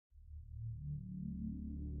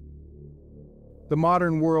The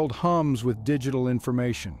modern world hums with digital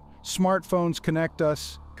information. Smartphones connect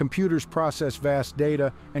us, computers process vast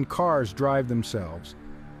data, and cars drive themselves.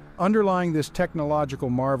 Underlying this technological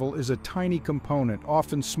marvel is a tiny component,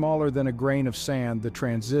 often smaller than a grain of sand, the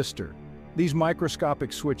transistor. These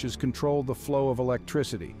microscopic switches control the flow of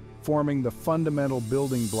electricity, forming the fundamental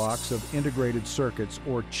building blocks of integrated circuits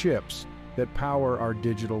or chips that power our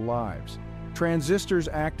digital lives. Transistors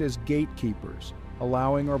act as gatekeepers,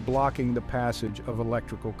 allowing or blocking the passage of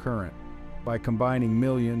electrical current. By combining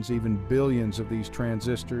millions, even billions of these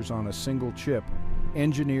transistors on a single chip,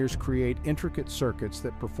 engineers create intricate circuits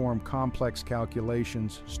that perform complex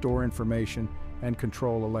calculations, store information, and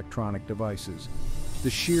control electronic devices.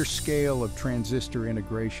 The sheer scale of transistor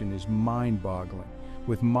integration is mind-boggling,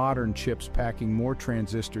 with modern chips packing more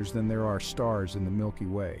transistors than there are stars in the Milky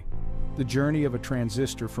Way. The journey of a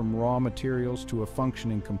transistor from raw materials to a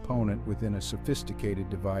functioning component within a sophisticated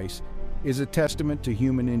device is a testament to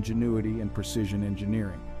human ingenuity and precision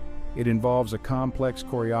engineering. It involves a complex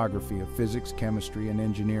choreography of physics, chemistry, and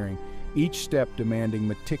engineering, each step demanding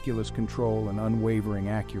meticulous control and unwavering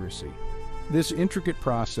accuracy. This intricate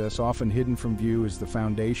process, often hidden from view, is the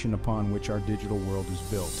foundation upon which our digital world is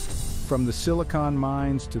built. From the silicon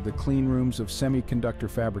mines to the clean rooms of semiconductor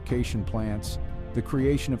fabrication plants, the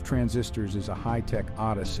creation of transistors is a high-tech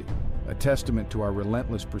odyssey, a testament to our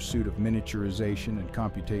relentless pursuit of miniaturization and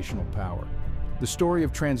computational power. The story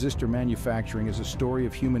of transistor manufacturing is a story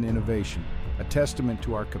of human innovation, a testament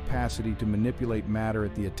to our capacity to manipulate matter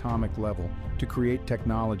at the atomic level to create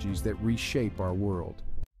technologies that reshape our world.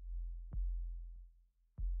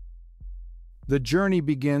 The journey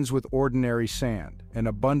begins with ordinary sand, an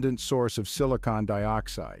abundant source of silicon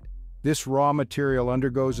dioxide. This raw material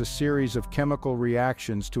undergoes a series of chemical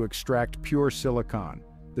reactions to extract pure silicon,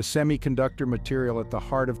 the semiconductor material at the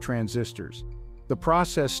heart of transistors. The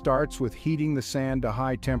process starts with heating the sand to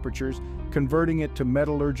high temperatures, converting it to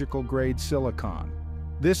metallurgical-grade silicon.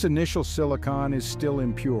 This initial silicon is still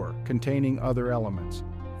impure, containing other elements.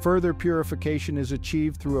 Further purification is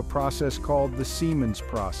achieved through a process called the Siemens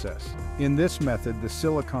process. In this method, the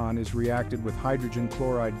silicon is reacted with hydrogen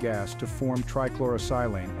chloride gas to form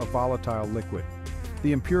trichlorosilane, a volatile liquid.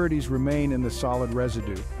 The impurities remain in the solid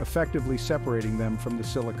residue, effectively separating them from the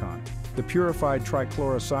silicon. The purified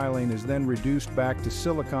trichlorosilane is then reduced back to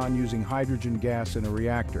silicon using hydrogen gas in a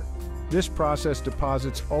reactor. This process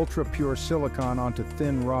deposits ultra-pure silicon onto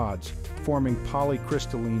thin rods, forming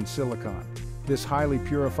polycrystalline silicon. This highly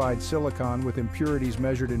purified silicon, with impurities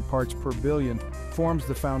measured in parts per billion, forms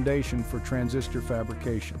the foundation for transistor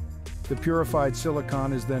fabrication. The purified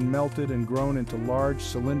silicon is then melted and grown into large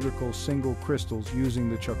cylindrical single crystals using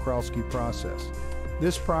the Czochralski process.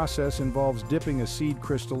 This process involves dipping a seed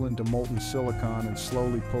crystal into molten silicon and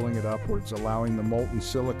slowly pulling it upwards, allowing the molten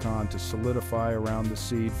silicon to solidify around the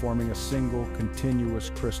seed, forming a single,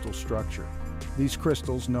 continuous crystal structure. These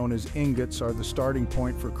crystals, known as ingots, are the starting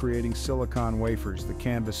point for creating silicon wafers, the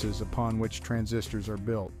canvases upon which transistors are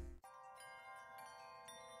built.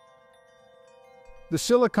 The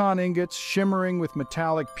silicon ingots, shimmering with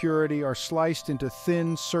metallic purity, are sliced into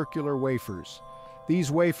thin, circular wafers.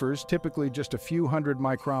 These wafers, typically just a few hundred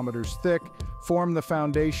micrometers thick, form the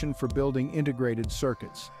foundation for building integrated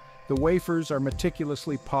circuits. The wafers are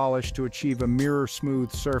meticulously polished to achieve a mirror-smooth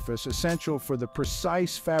surface, essential for the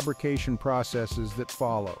precise fabrication processes that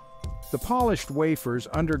follow. The polished wafers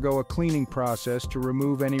undergo a cleaning process to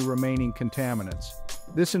remove any remaining contaminants.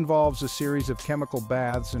 This involves a series of chemical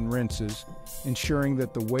baths and rinses, ensuring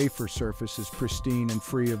that the wafer surface is pristine and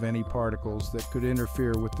free of any particles that could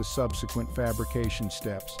interfere with the subsequent fabrication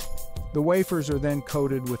steps. The wafers are then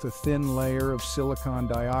coated with a thin layer of silicon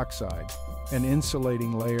dioxide, an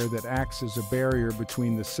insulating layer that acts as a barrier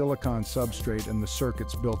between the silicon substrate and the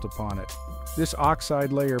circuits built upon it. This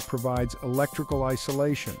oxide layer provides electrical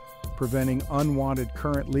isolation, preventing unwanted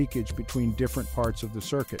current leakage between different parts of the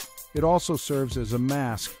circuit. It also serves as a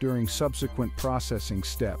mask during subsequent processing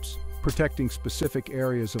steps, protecting specific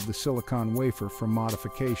areas of the silicon wafer from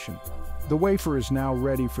modification. The wafer is now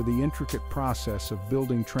ready for the intricate process of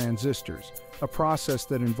building transistors, a process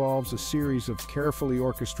that involves a series of carefully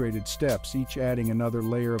orchestrated steps, each adding another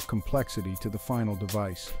layer of complexity to the final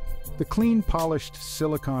device. The clean, polished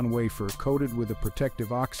silicon wafer, coated with a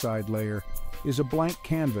protective oxide layer, is a blank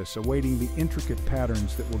canvas awaiting the intricate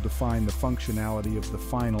patterns that will define the functionality of the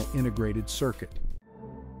final integrated circuit.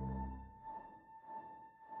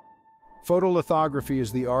 Photolithography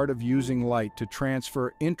is the art of using light to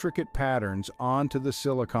transfer intricate patterns onto the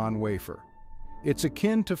silicon wafer. It's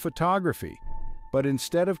akin to photography, but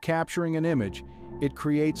instead of capturing an image, it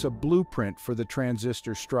creates a blueprint for the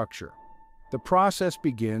transistor structure. The process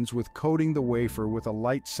begins with coating the wafer with a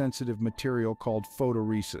light-sensitive material called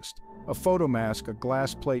photoresist. A photomask, a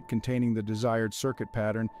glass plate containing the desired circuit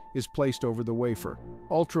pattern, is placed over the wafer.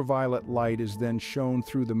 Ultraviolet light is then shown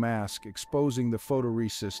through the mask, exposing the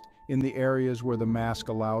photoresist in the areas where the mask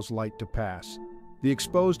allows light to pass. The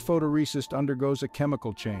exposed photoresist undergoes a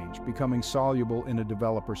chemical change, becoming soluble in a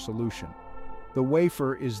developer solution. The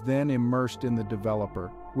wafer is then immersed in the developer,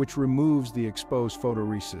 which removes the exposed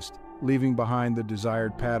photoresist, leaving behind the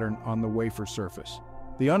desired pattern on the wafer surface.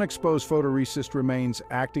 The unexposed photoresist remains,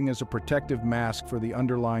 acting as a protective mask for the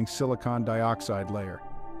underlying silicon dioxide layer.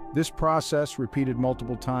 This process, repeated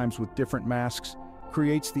multiple times with different masks,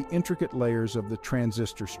 creates the intricate layers of the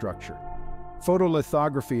transistor structure.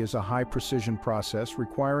 Photolithography is a high-precision process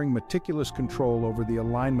requiring meticulous control over the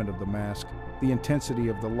alignment of the mask, the intensity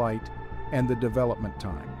of the light, and the development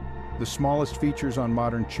time. The smallest features on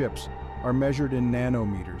modern chips are measured in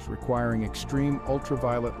nanometers, requiring extreme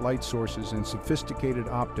ultraviolet light sources and sophisticated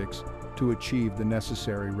optics to achieve the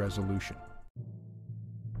necessary resolution.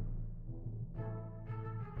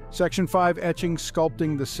 Section 5. Etching,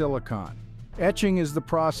 Sculpting the Silicon. Etching is the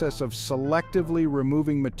process of selectively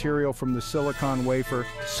removing material from the silicon wafer,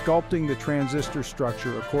 sculpting the transistor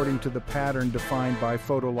structure according to the pattern defined by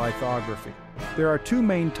photolithography. There are two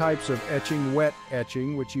main types of etching: wet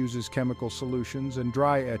etching, which uses chemical solutions, and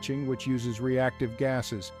dry etching, which uses reactive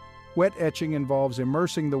gases. Wet etching involves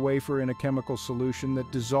immersing the wafer in a chemical solution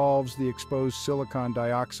that dissolves the exposed silicon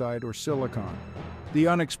dioxide or silicon. The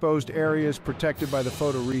unexposed areas protected by the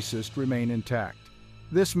photoresist remain intact.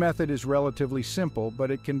 This method is relatively simple,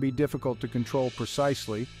 but it can be difficult to control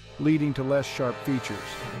precisely, leading to less sharp features.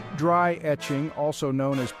 Dry etching, also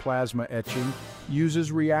known as plasma etching,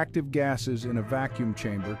 uses reactive gases in a vacuum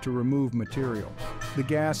chamber to remove material. The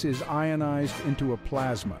gas is ionized into a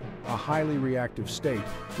plasma, a highly reactive state,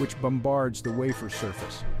 which bombards the wafer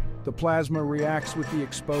surface. The plasma reacts with the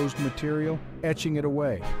exposed material, etching it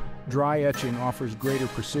away. Dry etching offers greater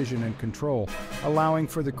precision and control, allowing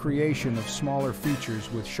for the creation of smaller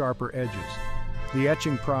features with sharper edges. The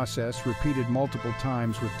etching process, repeated multiple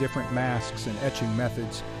times with different masks and etching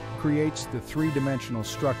methods, creates the three-dimensional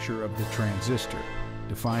structure of the transistor,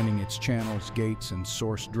 defining its channels, gates, and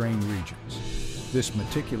source-drain regions. This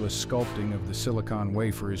meticulous sculpting of the silicon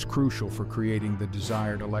wafer is crucial for creating the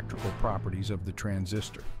desired electrical properties of the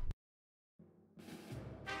transistor.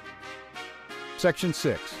 Section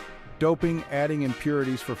 6. Doping, adding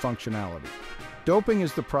impurities for functionality. Doping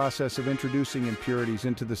is the process of introducing impurities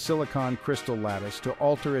into the silicon crystal lattice to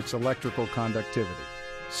alter its electrical conductivity.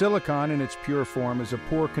 Silicon in its pure form is a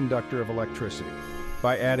poor conductor of electricity.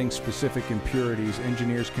 By adding specific impurities,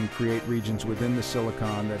 engineers can create regions within the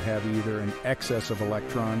silicon that have either an excess of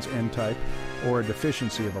electrons, N-type, or a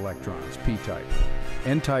deficiency of electrons, P-type.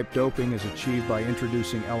 N-type doping is achieved by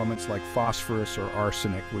introducing elements like phosphorus or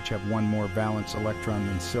arsenic, which have one more valence electron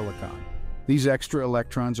than silicon. These extra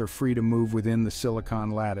electrons are free to move within the silicon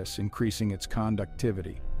lattice, increasing its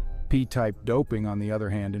conductivity. P-type doping, on the other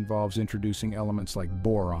hand, involves introducing elements like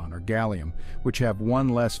boron or gallium, which have one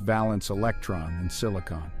less valence electron than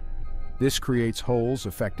silicon. This creates holes,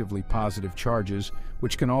 effectively positive charges,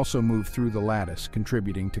 which can also move through the lattice,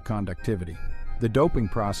 contributing to conductivity. The doping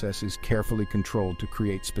process is carefully controlled to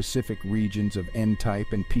create specific regions of N-type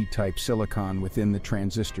and P-type silicon within the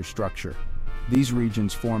transistor structure. These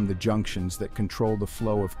regions form the junctions that control the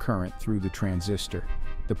flow of current through the transistor.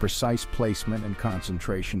 The precise placement and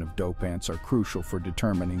concentration of dopants are crucial for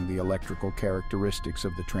determining the electrical characteristics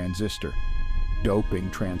of the transistor. Doping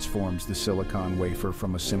transforms the silicon wafer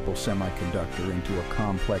from a simple semiconductor into a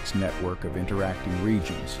complex network of interacting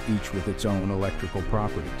regions, each with its own electrical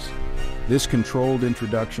properties. This controlled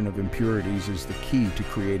introduction of impurities is the key to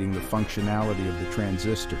creating the functionality of the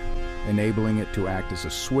transistor, enabling it to act as a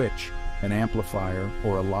switch, an amplifier,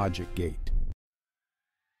 or a logic gate.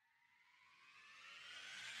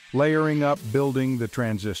 Layering up, building the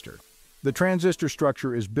transistor. The transistor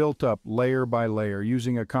structure is built up layer by layer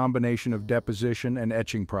using a combination of deposition and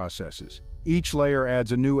etching processes. Each layer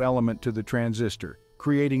adds a new element to the transistor,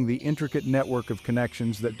 creating the intricate network of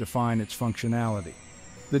connections that define its functionality.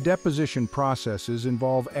 The deposition processes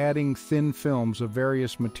involve adding thin films of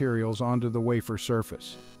various materials onto the wafer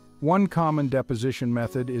surface. One common deposition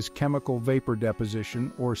method is chemical vapor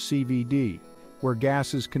deposition, or CVD, where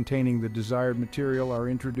gases containing the desired material are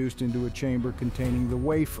introduced into a chamber containing the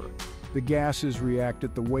wafer. The gases react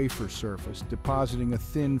at the wafer surface, depositing a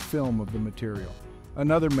thin film of the material.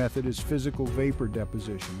 Another method is physical vapor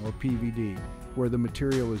deposition, or PVD, where the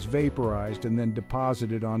material is vaporized and then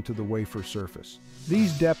deposited onto the wafer surface.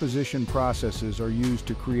 These deposition processes are used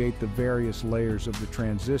to create the various layers of the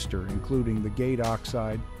transistor, including the gate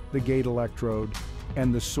oxide, the gate electrode,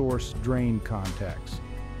 and the source-drain contacts.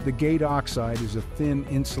 The gate oxide is a thin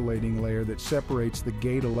insulating layer that separates the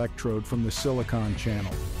gate electrode from the silicon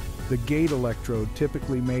channel. The gate electrode,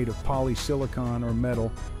 typically made of polysilicon or metal,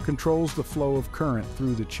 controls the flow of current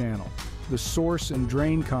through the channel. The source and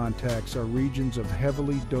drain contacts are regions of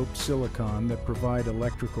heavily doped silicon that provide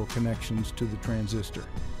electrical connections to the transistor.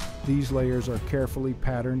 These layers are carefully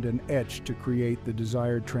patterned and etched to create the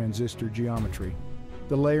desired transistor geometry.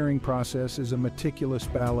 The layering process is a meticulous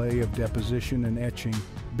ballet of deposition and etching,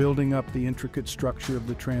 building up the intricate structure of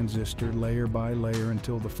the transistor layer by layer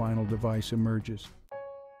until the final device emerges.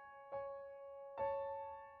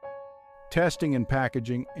 Testing and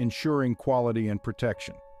packaging, ensuring quality and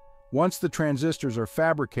protection. Once the transistors are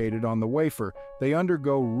fabricated on the wafer, they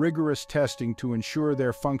undergo rigorous testing to ensure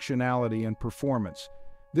their functionality and performance.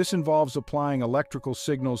 This involves applying electrical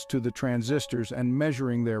signals to the transistors and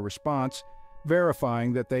measuring their response,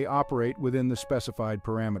 verifying that they operate within the specified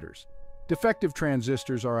parameters. Defective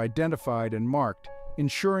transistors are identified and marked,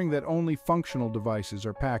 ensuring that only functional devices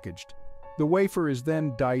are packaged. The wafer is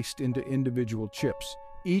then diced into individual chips,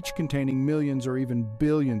 each containing millions or even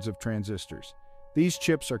billions of transistors. These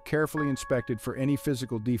chips are carefully inspected for any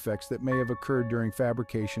physical defects that may have occurred during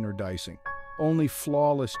fabrication or dicing. Only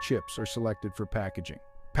flawless chips are selected for packaging.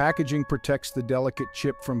 Packaging protects the delicate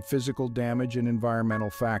chip from physical damage and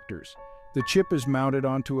environmental factors. The chip is mounted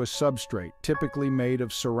onto a substrate, typically made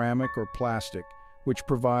of ceramic or plastic, which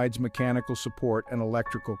provides mechanical support and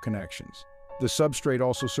electrical connections. The substrate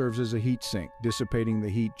also serves as a heat sink, dissipating the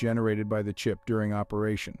heat generated by the chip during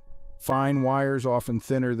operation. Fine wires, often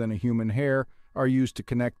thinner than a human hair, are used to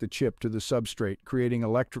connect the chip to the substrate, creating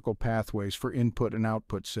electrical pathways for input and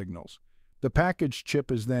output signals. The packaged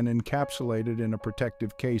chip is then encapsulated in a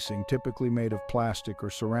protective casing, typically made of plastic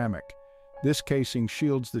or ceramic. This casing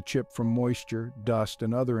shields the chip from moisture, dust,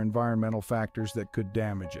 and other environmental factors that could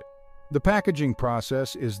damage it. The packaging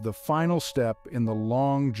process is the final step in the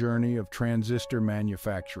long journey of transistor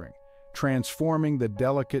manufacturing, transforming the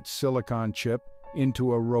delicate silicon chip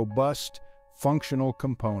into a robust, functional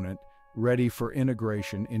component ready for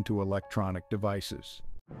integration into electronic devices.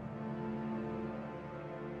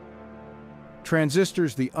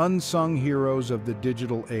 Transistors, the unsung heroes of the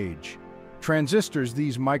digital age. Transistors,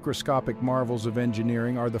 these microscopic marvels of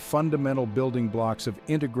engineering, are the fundamental building blocks of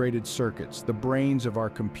integrated circuits, the brains of our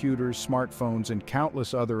computers, smartphones, and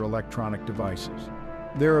countless other electronic devices.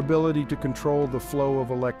 Their ability to control the flow of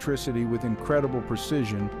electricity with incredible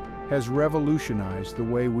precision has revolutionized the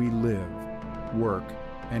way we live, work,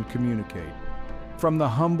 and communicate. From the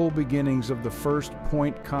humble beginnings of the first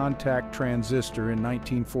point-contact transistor in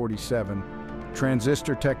 1947,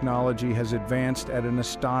 transistor technology has advanced at an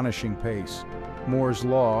astonishing pace. Moore's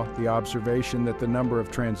law, the observation that the number of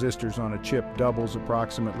transistors on a chip doubles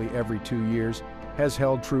approximately every 2 years, has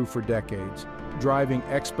held true for decades, driving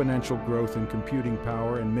exponential growth in computing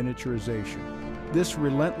power and miniaturization. This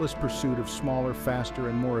relentless pursuit of smaller, faster,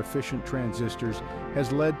 and more efficient transistors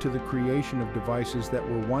has led to the creation of devices that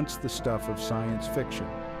were once the stuff of science fiction.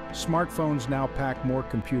 Smartphones now pack more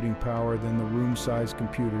computing power than the room-sized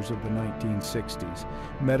computers of the 1960s.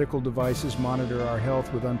 Medical devices monitor our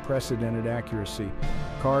health with unprecedented accuracy.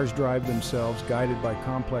 Cars drive themselves, guided by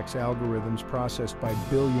complex algorithms processed by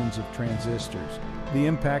billions of transistors. The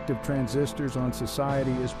impact of transistors on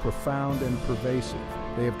society is profound and pervasive.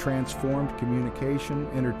 They have transformed communication,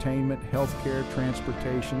 entertainment, healthcare,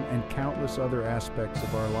 transportation, and countless other aspects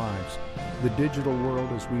of our lives. The digital world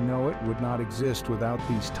as we know it would not exist without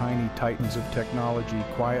these tiny titans of technology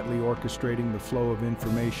quietly orchestrating the flow of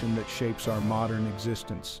information that shapes our modern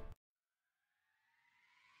existence.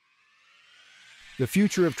 The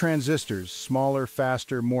future of transistors: smaller,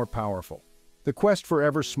 faster, more powerful. The quest for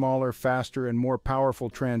ever smaller, faster, and more powerful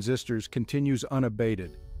transistors continues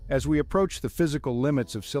unabated. As we approach the physical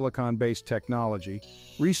limits of silicon-based technology,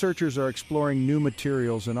 researchers are exploring new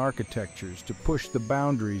materials and architectures to push the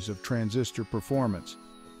boundaries of transistor performance.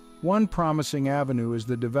 One promising avenue is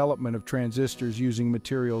the development of transistors using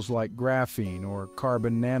materials like graphene or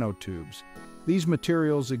carbon nanotubes. These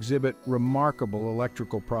materials exhibit remarkable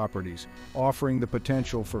electrical properties, offering the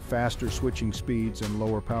potential for faster switching speeds and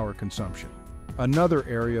lower power consumption. Another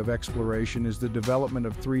area of exploration is the development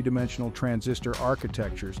of three-dimensional transistor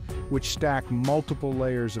architectures, which stack multiple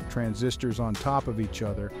layers of transistors on top of each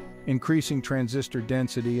other, increasing transistor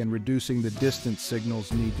density and reducing the distance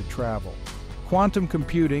signals need to travel. Quantum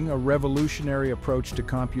computing, a revolutionary approach to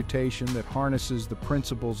computation that harnesses the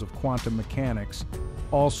principles of quantum mechanics,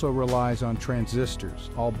 also relies on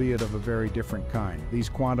transistors, albeit of a very different kind. These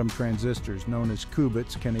quantum transistors, known as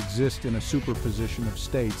qubits, can exist in a superposition of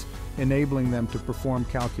states, enabling them to perform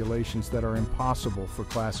calculations that are impossible for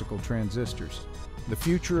classical transistors. The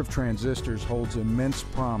future of transistors holds immense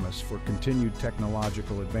promise for continued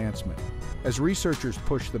technological advancement. As researchers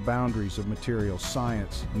push the boundaries of materials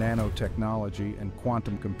science, nanotechnology, and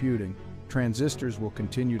quantum computing, transistors will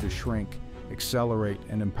continue to shrink, accelerate,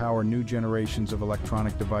 and empower new generations of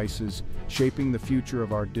electronic devices, shaping the future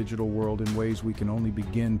of our digital world in ways we can only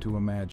begin to imagine.